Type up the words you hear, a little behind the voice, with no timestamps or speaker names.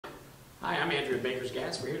Hi, I'm Andrew at Baker's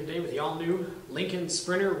Gas. We're here today with the all-new Lincoln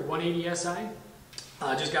Sprinter 180 SI.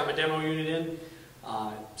 Just got my demo unit in.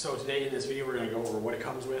 So today in this video we're going to go over what it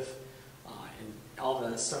comes with and all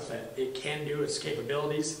the stuff that it can do, its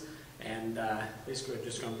capabilities, and basically we're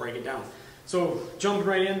just going to break it down. So jumping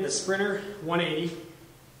right in, the Sprinter 180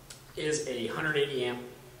 is a 180 amp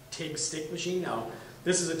TIG stick machine. Now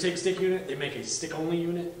this is a TIG stick unit. They make a stick only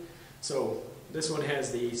unit. So this one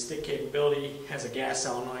has the stick capability, has a gas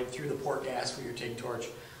solenoid through the port gas for your TIG torch.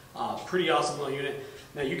 Pretty awesome little unit.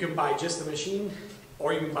 Now you can buy just the machine,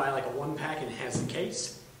 or you can buy like a one pack and it has the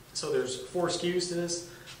case. So there's 4 SKUs to this,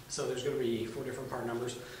 so there's going to be 4 different part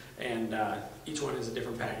numbers, and each one is a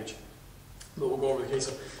different package. But we'll go over the case.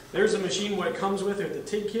 So there's the machine, what it comes with. The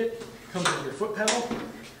TIG kit comes with your foot pedal,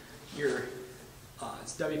 your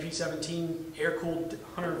it's WP17 air-cooled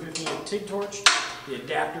 150 amp TIG torch, the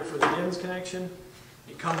adapter for the DINS connection.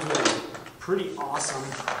 It comes with a pretty awesome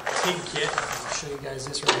TIG kit. I'll show you guys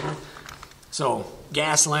this right here. So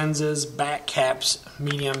gas lenses, back caps,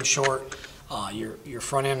 medium, short, your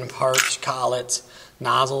front end parts, collets,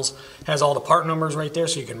 nozzles. Has all the part numbers right there,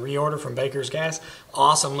 so you can reorder from Baker's Gas.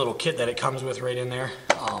 Awesome little kit that it comes with right in there.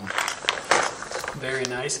 Very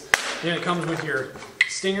nice. Then it comes with your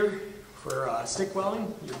stinger for stick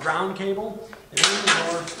welding, your ground cable, and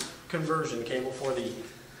then your conversion cable for the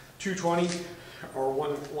 220 or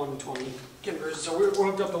 120 conversion. So we're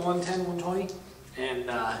hooked up to 110, 120,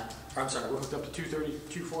 and I'm sorry, we're hooked up to 230,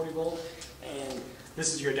 240 volt, and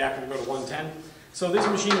this is your adapter to go to 110. So this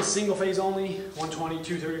machine is single phase only, 120,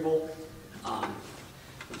 230 volt.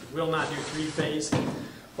 Will not do 3-phase.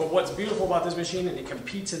 But what's beautiful about this machine, and it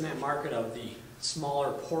competes in that market of the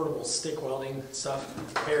smaller portable stick welding stuff,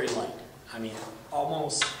 very light. I mean,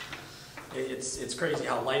 almost, it's crazy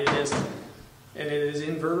how light it is, and it is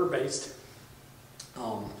inverter based.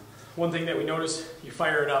 One thing that we notice, you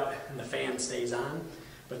fire it up and the fan stays on,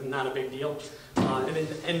 but not a big deal. And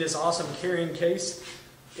in this awesome carrying case,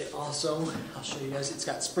 it also, I'll show you guys, it's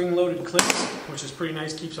got spring loaded clips, which is pretty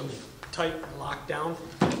nice, keeps them tight and locked down.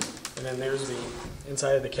 And then there's the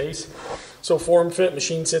inside of the case. So form fit,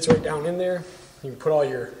 machine sits right down in there. You can put all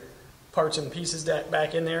your parts and pieces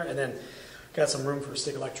back in there, and then got some room for a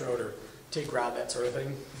stick electrode or TIG rod, that sort of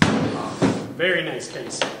thing. Very nice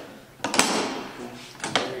case.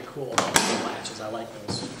 Very cool latches. I like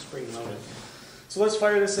those, spring loaded. So let's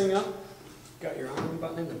fire this thing up. Got your on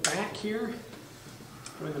button in the back here.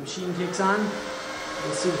 When the machine kicks on,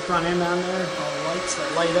 you'll see the front end on there, all the lights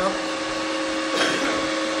that light up.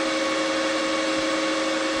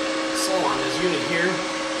 So on this unit here,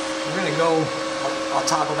 we're going to go, I'll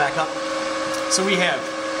toggle back up. So we have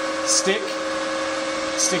stick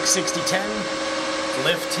 6010,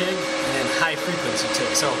 lift TIG, and then high frequency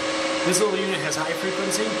TIG. So this little unit has high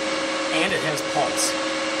frequency and it has pulse.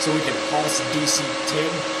 So we can pulse DC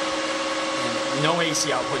TIG, and no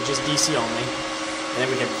AC output, just DC only. And then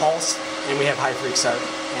we can pulse, and we have high freq start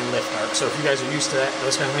and lift arc. So if you guys are used to that,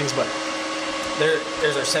 those kind of things, but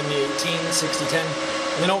there's our 7018, 6010.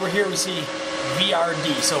 And then over here we see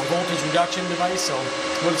VRD, so voltage reduction device. So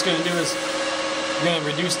what it's going to do is we're going to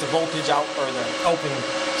reduce the voltage out, or the open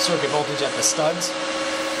circuit voltage at the studs.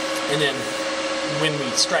 And then when we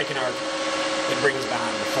strike an arc, it brings down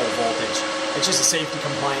the full voltage. It's just a safety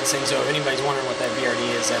compliance thing, so if anybody's wondering what that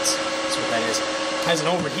VRD is, that's what that is. It has an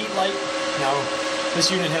overheat light. Now, this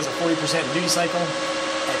unit has a 40% duty cycle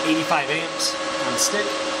at 85 amps on stick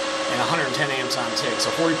and 110 amps on TIG.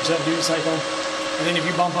 So 40% duty cycle. And then if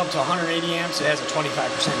you bump up to 180 amps, it has a 25%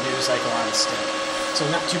 duty cycle on stick. So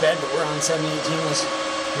not too bad, but we're on 7018 with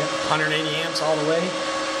 180 amps all the way.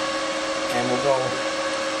 And we'll go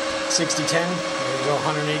 6010, and we'll go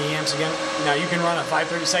 180 amps again. Now you can run a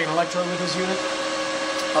 532nd electrode with this unit,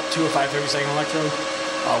 up to a 532nd electrode,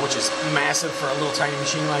 which is massive for a little tiny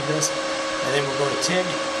machine like this. And then we'll go to TIG,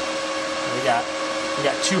 and we got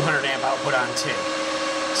 200 amp output on TIG.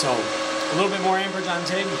 So a little bit more amperage on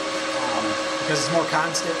TIG because it's more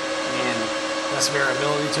constant and less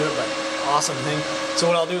variability to it, but awesome thing. So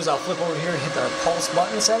what I'll do is I'll flip over here and hit the pulse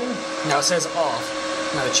button setting. Now it says off.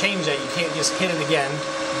 Now to change that, you can't just hit it again.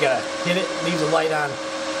 You gotta hit it, leave the light on,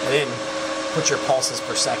 and then put your pulses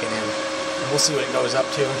per second in. And we'll see what it goes up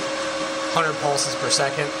to. 100 pulses per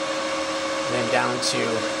second, and then down to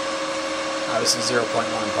obviously 0.1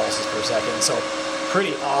 pulses per second. So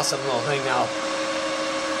pretty awesome little thing. Now,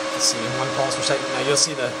 let's see, 1 pulse per second. Now you'll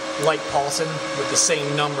see the light pulsing with the same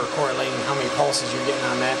number correlating how many pulses you're getting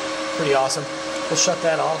on that. Pretty awesome. We'll shut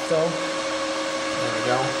that off though. There we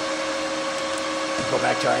go. Go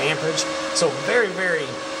back to our amperage. So very, very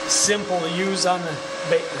simple to use on the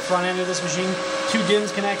front end of this machine. 2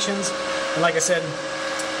 DINS connections. And like I said,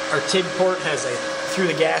 our TIG port has a through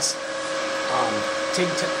the gas TIG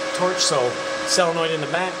torch, so solenoid in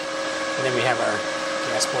the back, and then we have our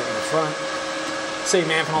gas port in the front. Same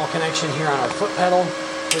Amphenol connection here on our foot pedal.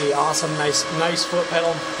 Pretty awesome, nice foot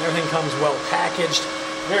pedal. Everything comes well packaged,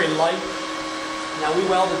 very light. Now we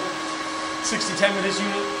welded 6010 with this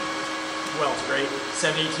unit. Welds great.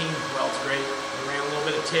 718 welds great. We ran a little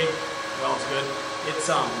bit of TIG. Welds good.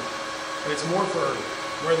 But it's more for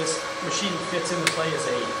where this machine fits into play is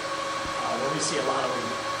where we see a lot of them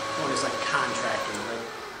going as like contractors,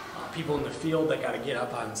 right? People in the field that got to get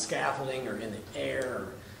up on scaffolding or in the air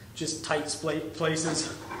or just tight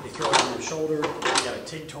places. They throw it on their shoulder. They got a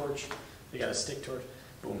TIG torch. They got a stick torch.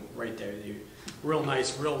 Boom, right there. Real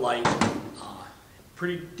nice, real light.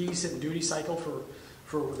 Pretty decent duty cycle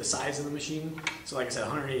for the size of the machine. So like I said,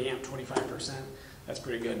 180 amp, 25%. That's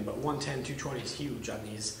pretty good. But 110, 220 is huge on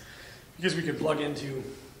these because we could plug into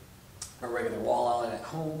a regular wall outlet at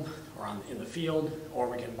home or in the field, or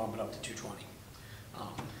we can bump it up to 220.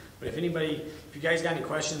 But if you guys got any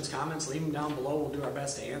questions, comments, leave them down below. We'll do our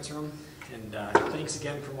best to answer them. And thanks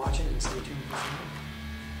again for watching, and stay tuned for some more.